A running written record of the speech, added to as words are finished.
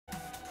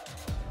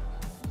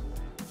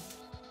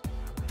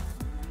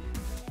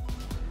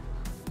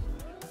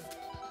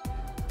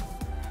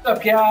What's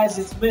up, guys?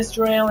 It's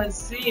Mr. Alan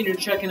C, and you're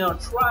checking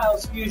out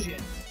Trials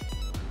Fusion.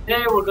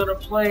 Today we're going to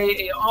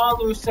play an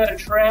all-new set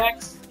of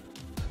tracks.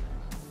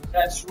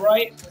 That's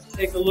right. Let's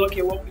take a look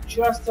at what we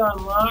just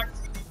unlocked.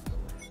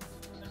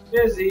 I'm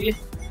busy.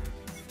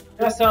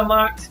 Just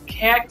unlocked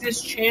Cactus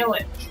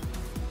Challenge.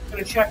 We're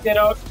going to check that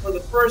out for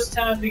the first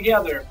time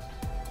together.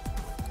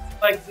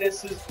 Like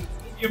this is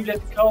medium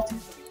difficulty,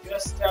 so we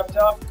just stepped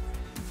up.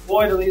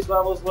 Boy, do these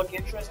levels look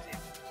interesting.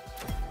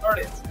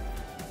 Started.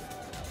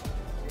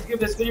 Give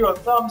this video a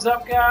thumbs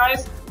up,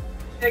 guys.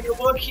 Take a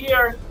look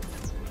here.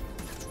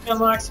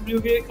 Unlock some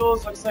new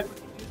vehicles. Looks like we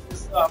can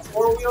use this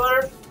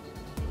four-wheeler.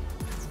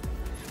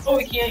 Oh,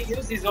 we can't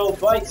use these old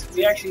bikes.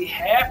 We actually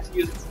have to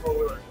use a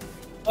four-wheeler.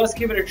 Let's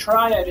give it a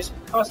try. I just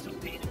custom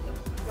painted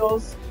the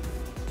wheels.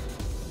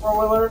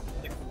 Four-wheeler,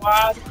 the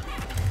quad.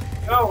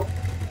 Go.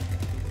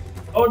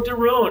 Ode to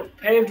Ruin,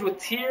 paved with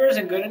tears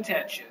and good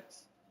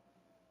intentions.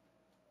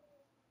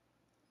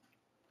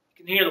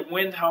 You can hear the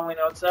wind howling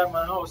outside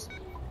my house.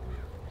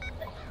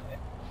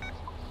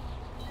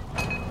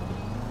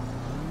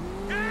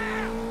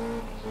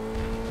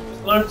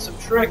 Learned some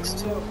tricks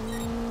too.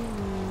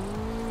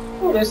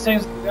 Oh, this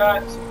thing's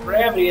got some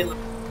gravity in the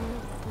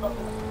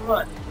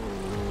front.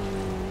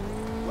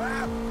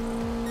 Wow.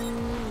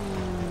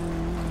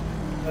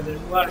 But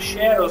there's a lot of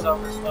shadows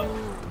on this level.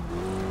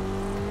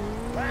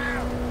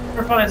 Wow.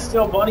 Never find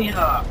still bunny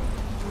hop.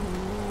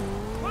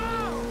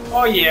 Wow.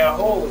 Oh yeah,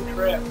 holy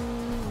crap.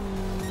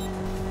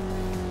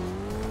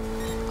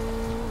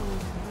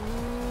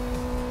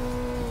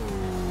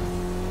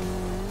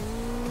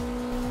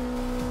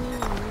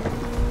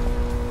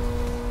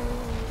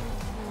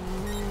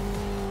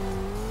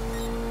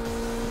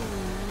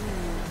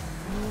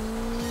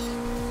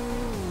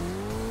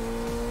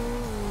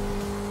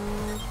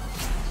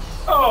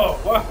 Oh,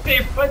 why did they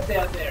put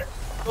that there?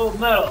 Gold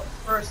medal,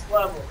 first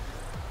level.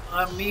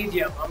 I'm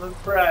medium, I'm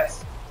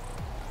impressed.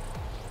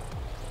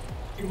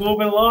 Keep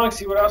moving along,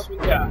 see what else we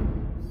got.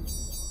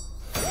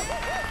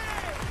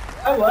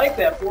 I like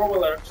that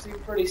four-wheeler, seems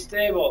pretty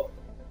stable.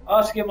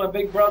 I'll have to get my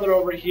big brother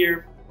over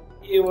here.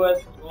 He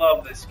would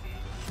love this game.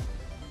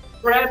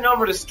 We're heading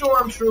over to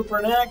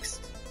Stormtrooper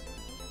next.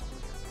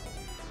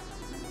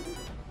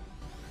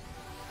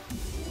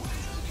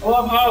 I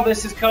love how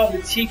this is called the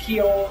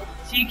TKO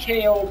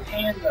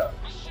Panda.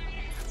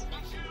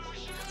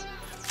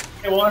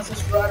 It wants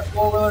us to ride a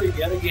four-wheeler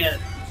yet again.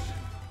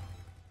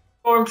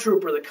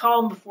 Stormtrooper, the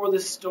calm before the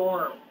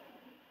storm.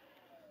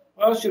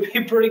 Well, it should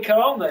be pretty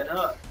calm then,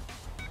 huh?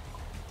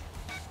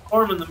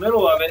 Storm in the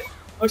middle of it.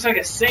 Looks like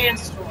a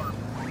sandstorm.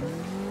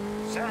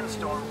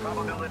 Sandstorm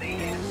probability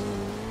is...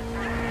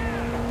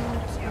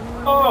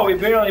 Oh, we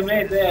barely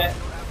made that.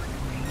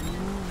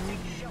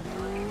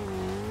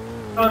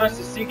 Oh, that's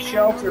to seek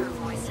shelter.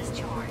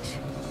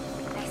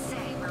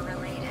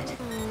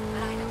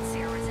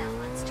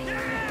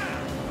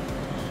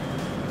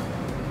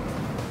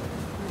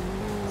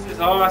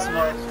 Awesome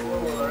on this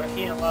four-wheeler, I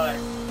can't lie.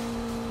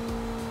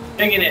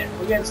 Digging it,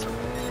 we're getting some.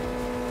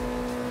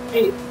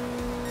 Hey.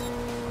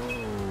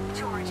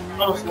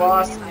 Almost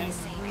lost it.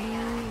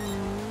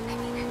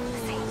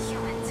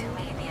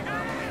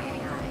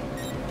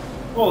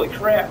 Holy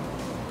crap.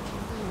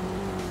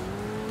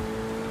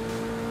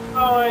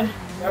 Oh,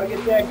 gotta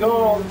get that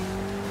gold.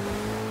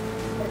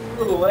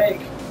 Through the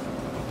lake.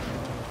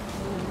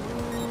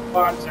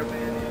 Bots are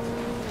badass.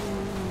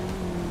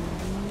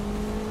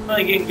 I'm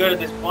really getting good at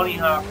this bunny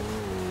hop.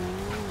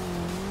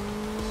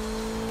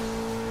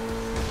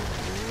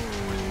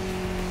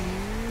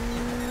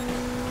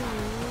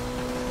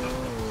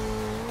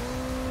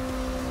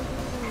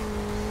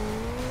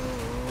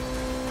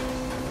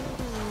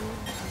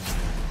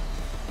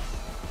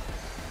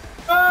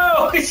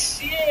 Oh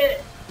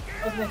shit!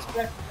 Wasn't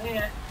expecting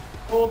that.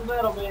 Gold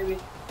medal, baby.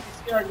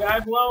 See our guy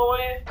blow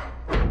away?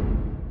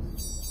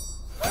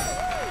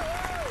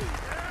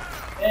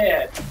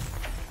 Bad.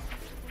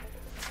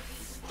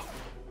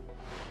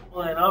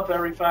 Line up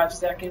every 5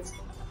 seconds.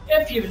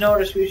 If you've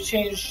noticed, we've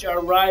changed our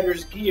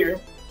rider's gear.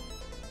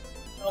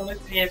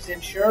 Helmet, pants,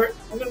 and shirt.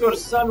 We're gonna go to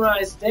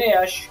Sunrise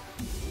Dash.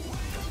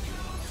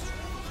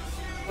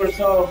 What it's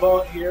all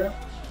about here.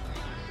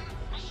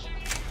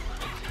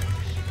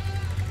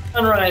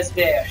 Sunrise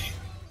Dash.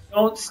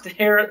 Don't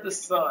stare at the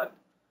sun.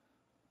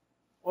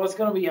 Well, it's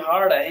gonna be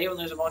hard. I hate when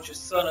there's a bunch of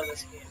sun in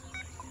this game.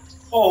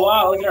 Oh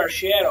wow, look at our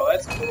shadow.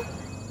 That's cool.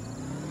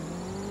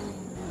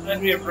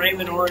 Reminds me of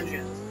Rayman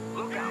Origins.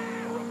 Look out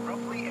for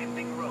abruptly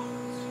ending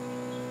roads.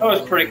 That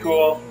was pretty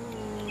cool.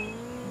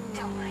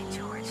 Don't mind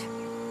George.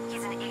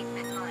 He's an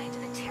 8-bit mind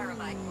in a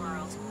terabyte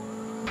world.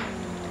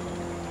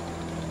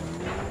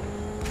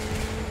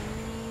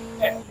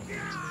 Yeah.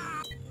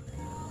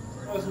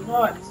 That was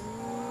nuts.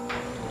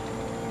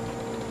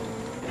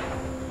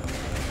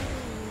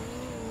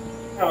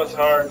 That was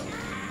hard.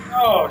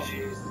 Oh,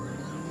 jeez.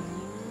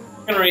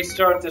 I'm gonna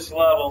restart this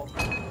level.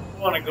 I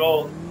want a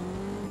gold.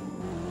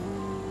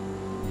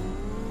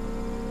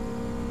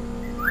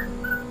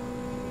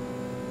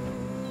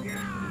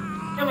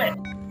 Come in.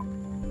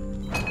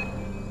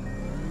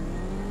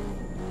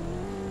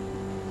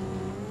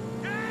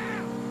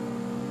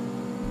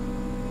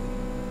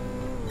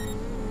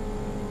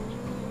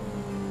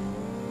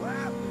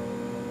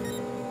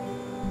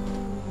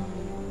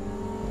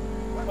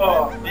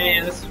 Oh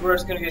man, this is where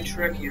it's gonna get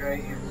tricky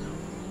right here.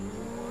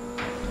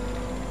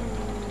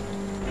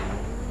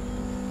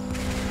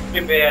 Be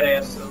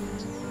badass though.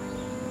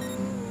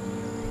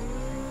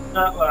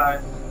 Not lie.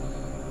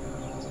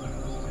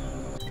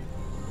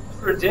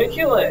 It's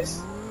ridiculous.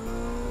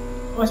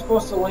 How am I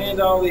supposed to land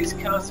all these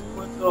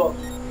consequential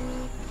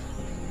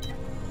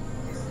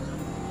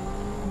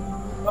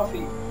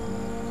Puffy?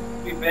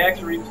 Be back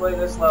to replay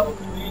this level.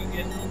 Can we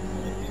get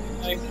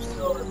like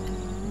silver?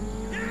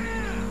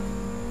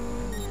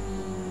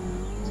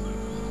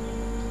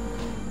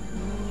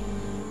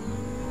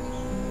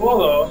 Cool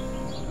though.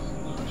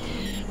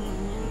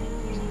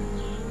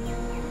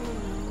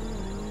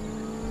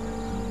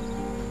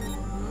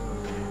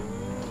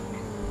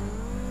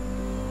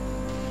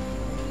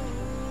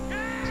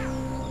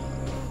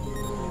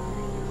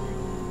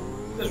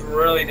 This is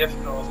really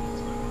difficult.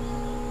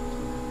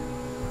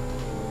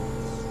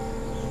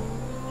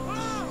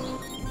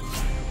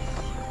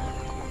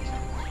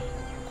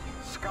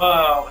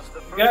 Wow,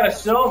 we got a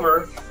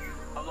silver.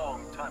 A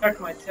long time Check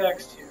ago, my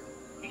text here.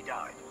 he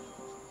died.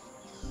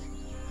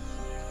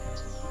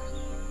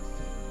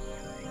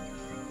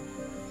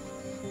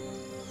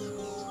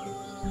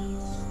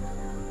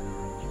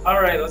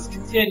 Alright, let's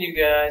continue,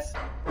 guys.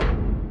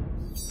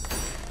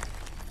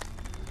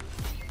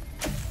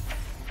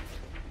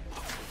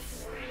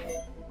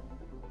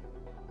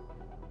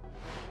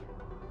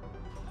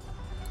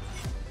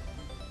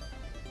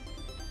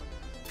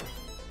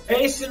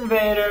 Space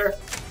Invader.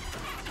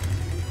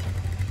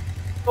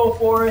 Full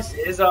force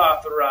is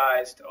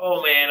authorized.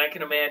 Oh man, I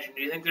can imagine.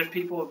 Do you think there's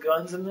people with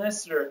guns in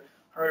this, or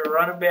are we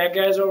running bad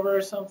guys over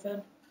or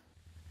something?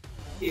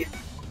 Yeah.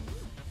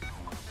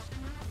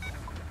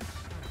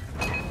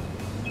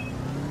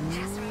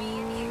 Just me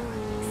and you,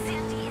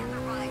 Sandy and the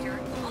rider.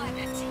 What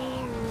a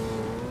team.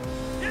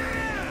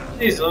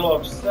 He's a little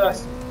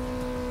obsessed.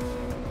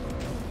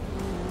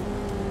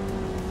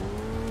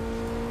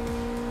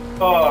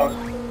 Oh,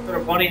 got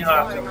a bunny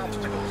hop. Flying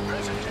obstacles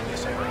present in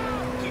this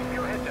area. Keep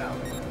your head down.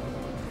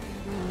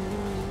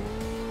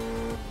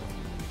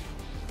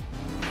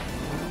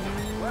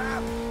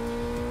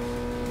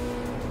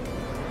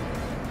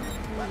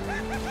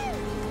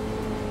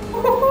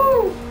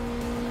 Woohoo!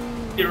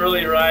 You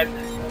really riding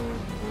this thing.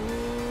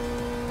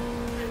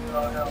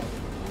 Oh hell.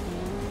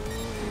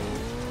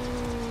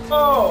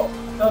 Oh! I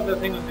thought that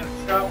thing was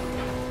gonna chop me.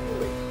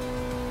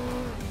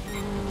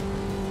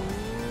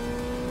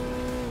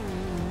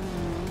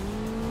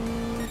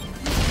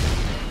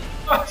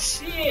 Oh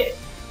shit!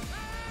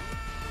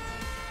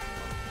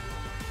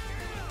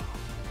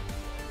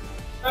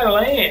 I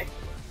land.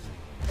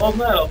 Old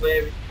metal,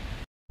 baby.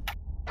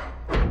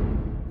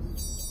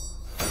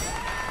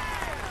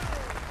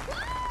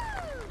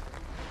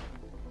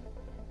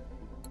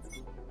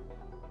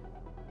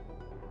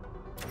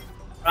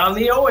 On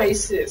the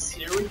Oasis,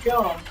 here we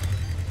come.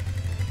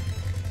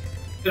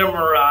 Bit of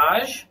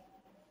Mirage.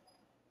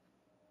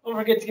 Don't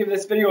forget to give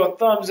this video a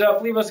thumbs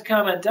up. Leave us a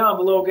comment down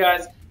below,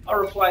 guys. I'll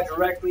reply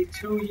directly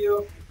to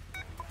you.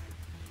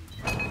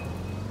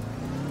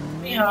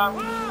 Yeah. I'm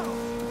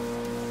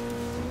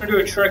gonna do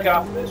a trick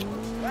off of this one.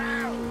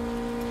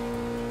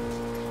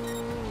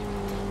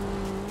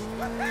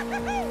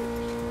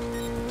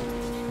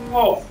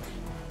 Oh!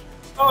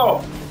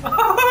 Oh!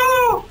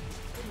 Oh!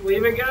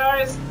 Believe it,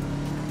 guys?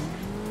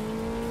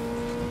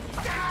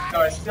 No,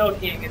 I still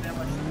can't get that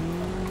much.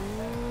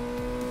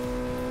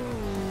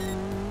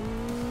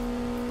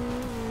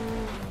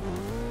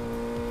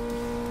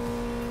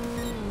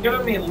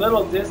 Giving me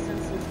little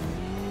distances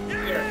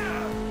here.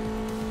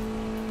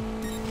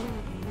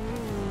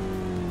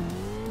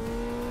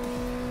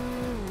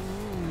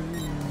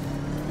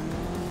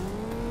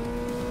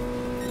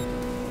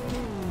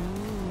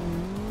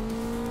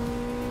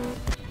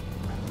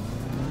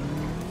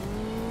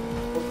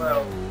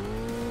 Well,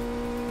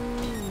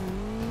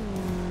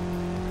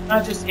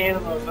 not just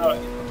handing those out,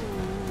 you know.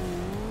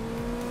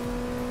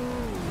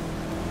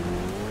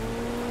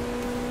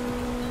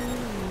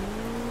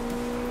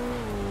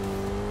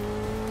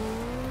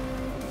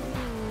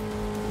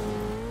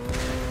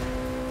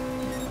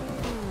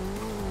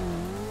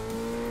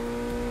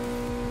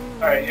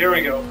 All right, here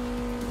we go.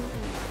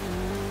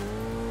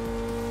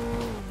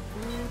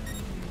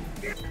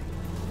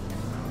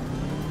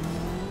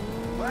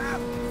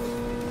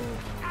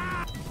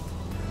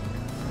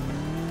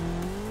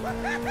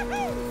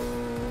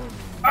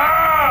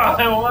 Ah,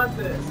 I want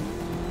this.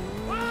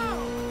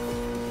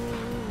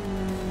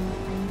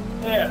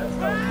 Yeah, that's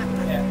not,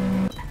 yeah.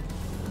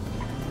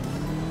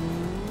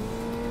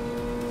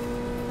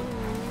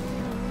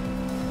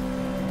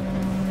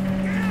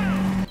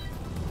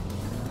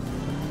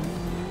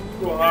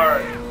 Too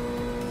hard.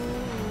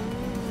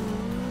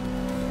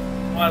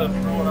 Why the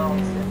throw it on?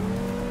 I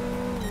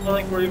don't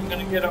think we're even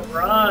gonna get a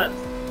bronze.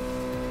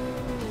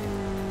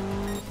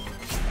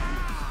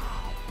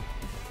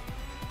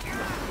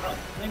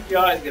 I think you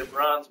always get a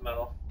bronze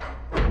medal.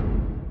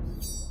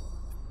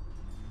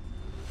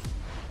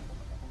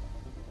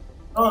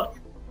 Huh.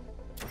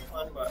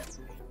 Fun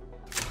button.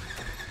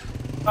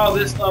 Oh,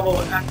 this level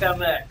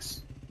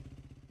FMX.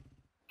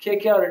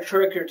 kick out a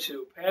trick or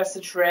two. Pass the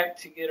track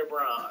to get a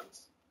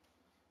bronze.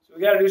 So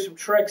we got to do some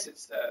tricks, it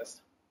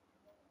says.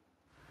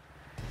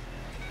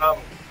 Oh.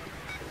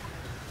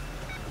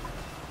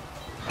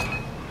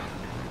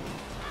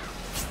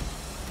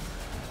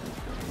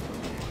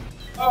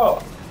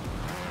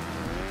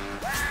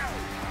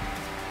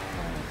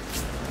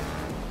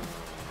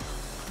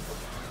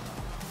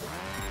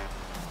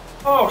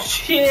 Oh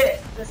shit!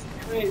 This is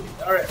crazy.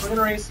 Alright, we're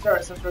gonna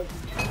restart since we're...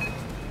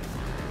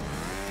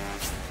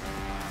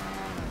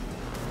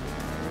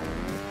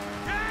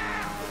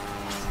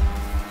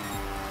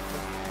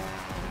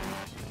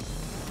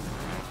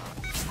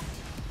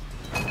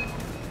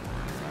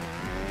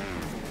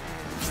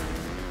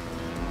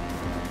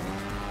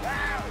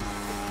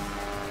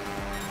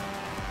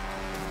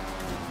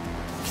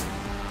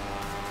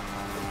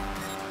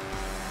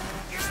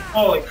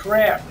 Holy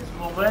crap, there's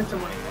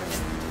momentum when he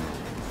wins.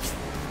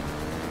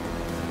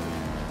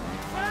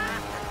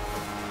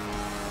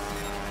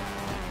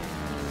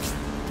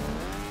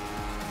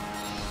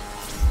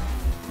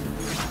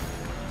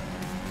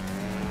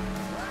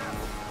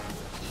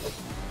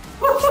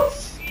 Oh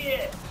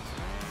shit!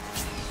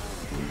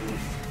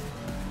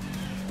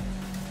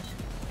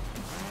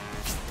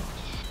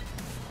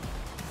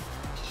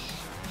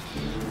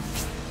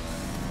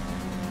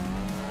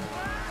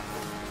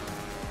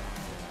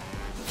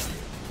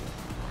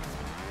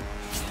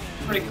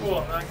 Pretty cool,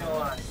 I'm not gonna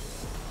lie.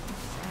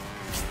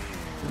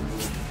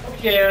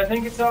 Okay, I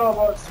think it's all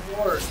about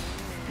sport.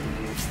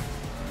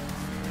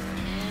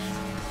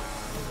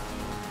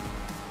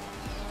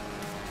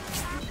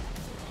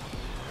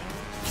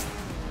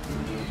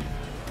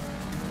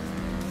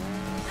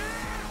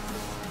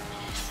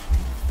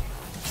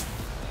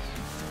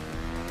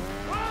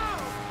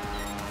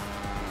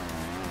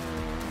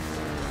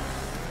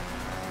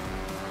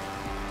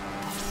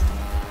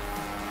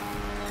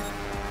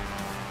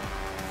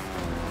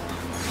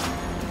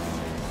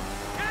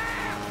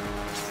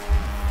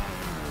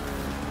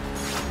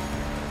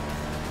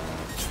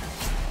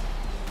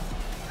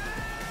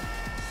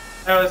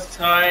 That was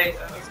tight.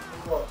 That was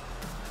cool.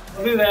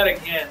 We'll do that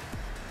again.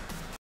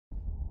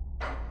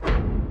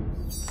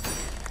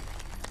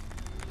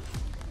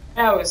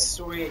 That was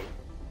sweet.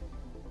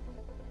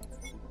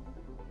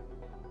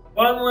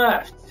 One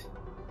left.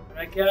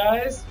 Alright,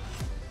 guys?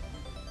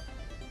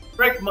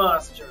 Brick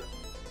Monster.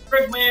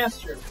 Brick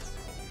Master.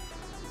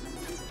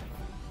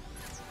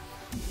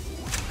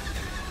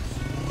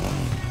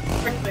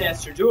 Brick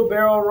Master. Do a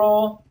barrel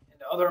roll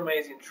and other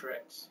amazing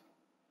tricks.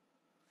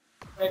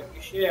 Right, we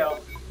shall.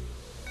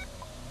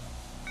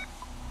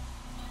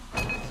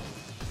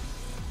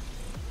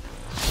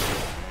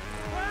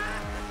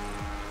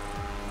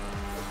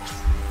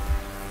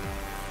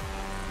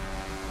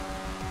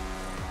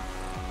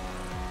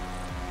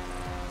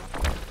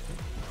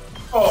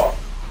 Oh,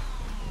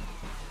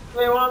 what do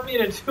they want me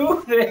to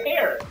do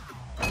there?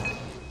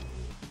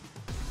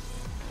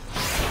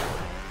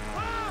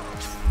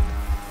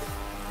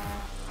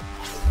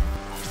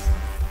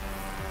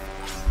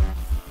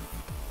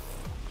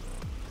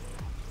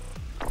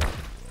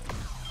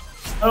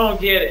 I don't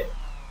get it.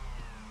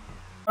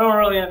 I don't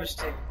really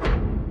understand.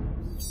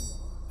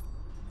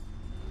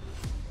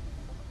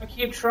 I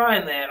keep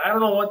trying that. I don't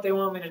know what they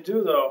want me to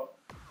do though.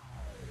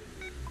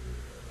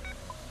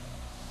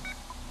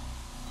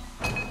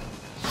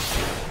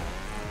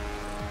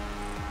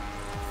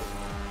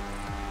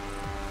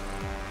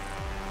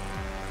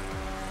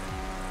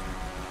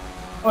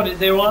 Oh, did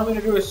they want me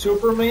to do a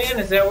Superman?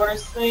 Is that what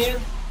it's saying?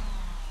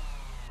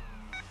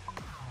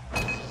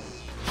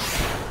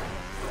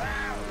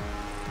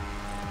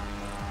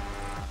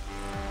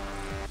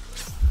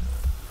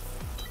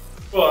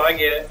 Well, I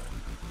get it.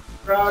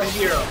 Proud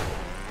hero.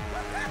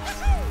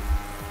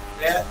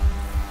 That.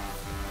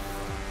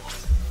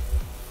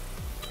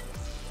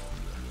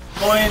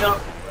 Going up.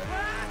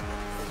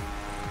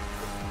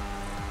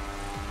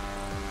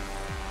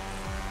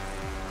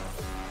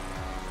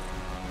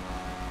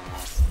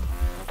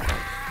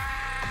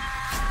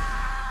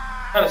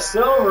 Got a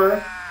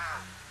silver.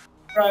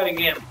 Try it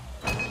again.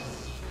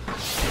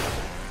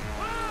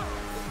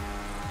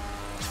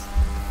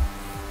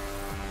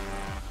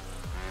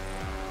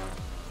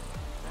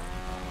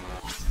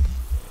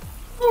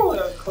 Ooh,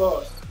 that was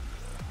close.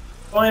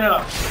 Going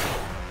up.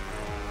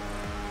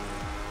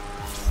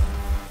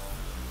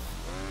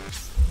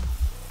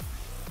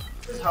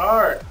 This is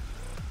hard.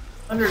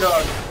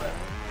 Underdog.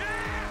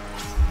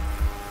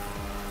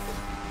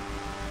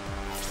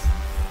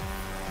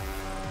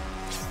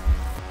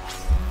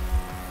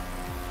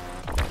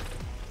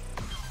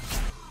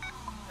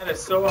 That is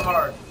so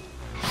hard.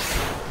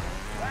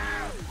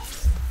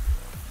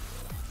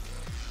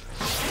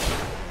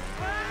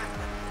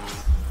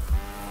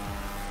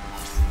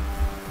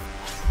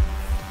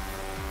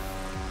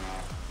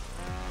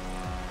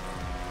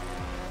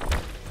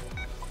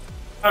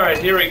 All right,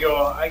 here we go.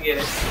 I get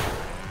it.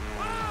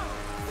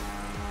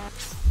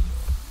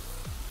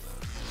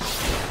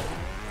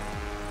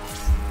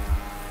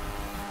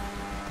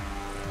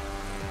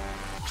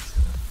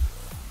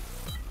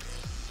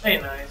 Hey,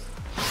 nice.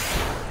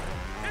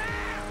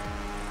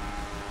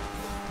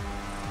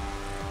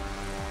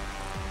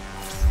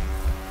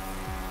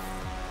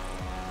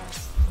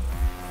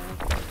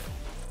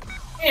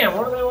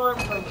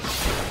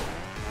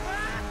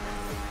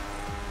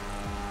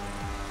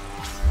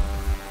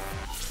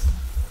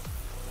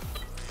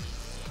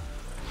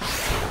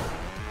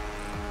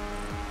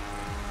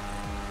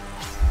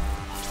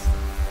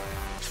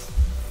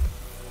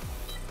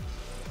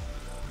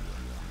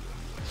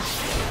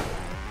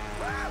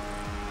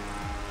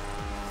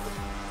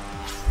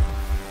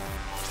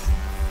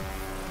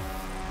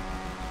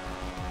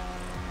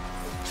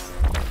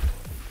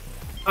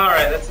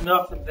 Alright, that's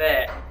enough of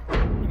that.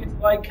 You get to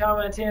like,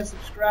 comment, and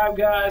subscribe,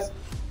 guys.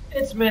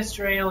 It's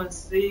Mr. Allen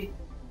C.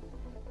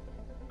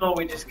 Oh,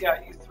 we just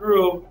got you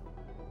through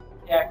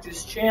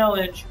Cactus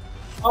Challenge.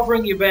 I'll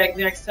bring you back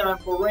next time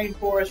for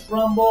Rainforest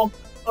Rumble.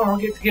 Don't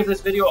forget to give this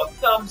video a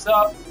thumbs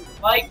up,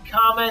 like,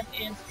 comment,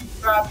 and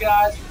subscribe,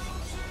 guys.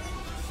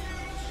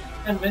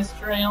 And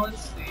Mr. Allen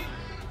C.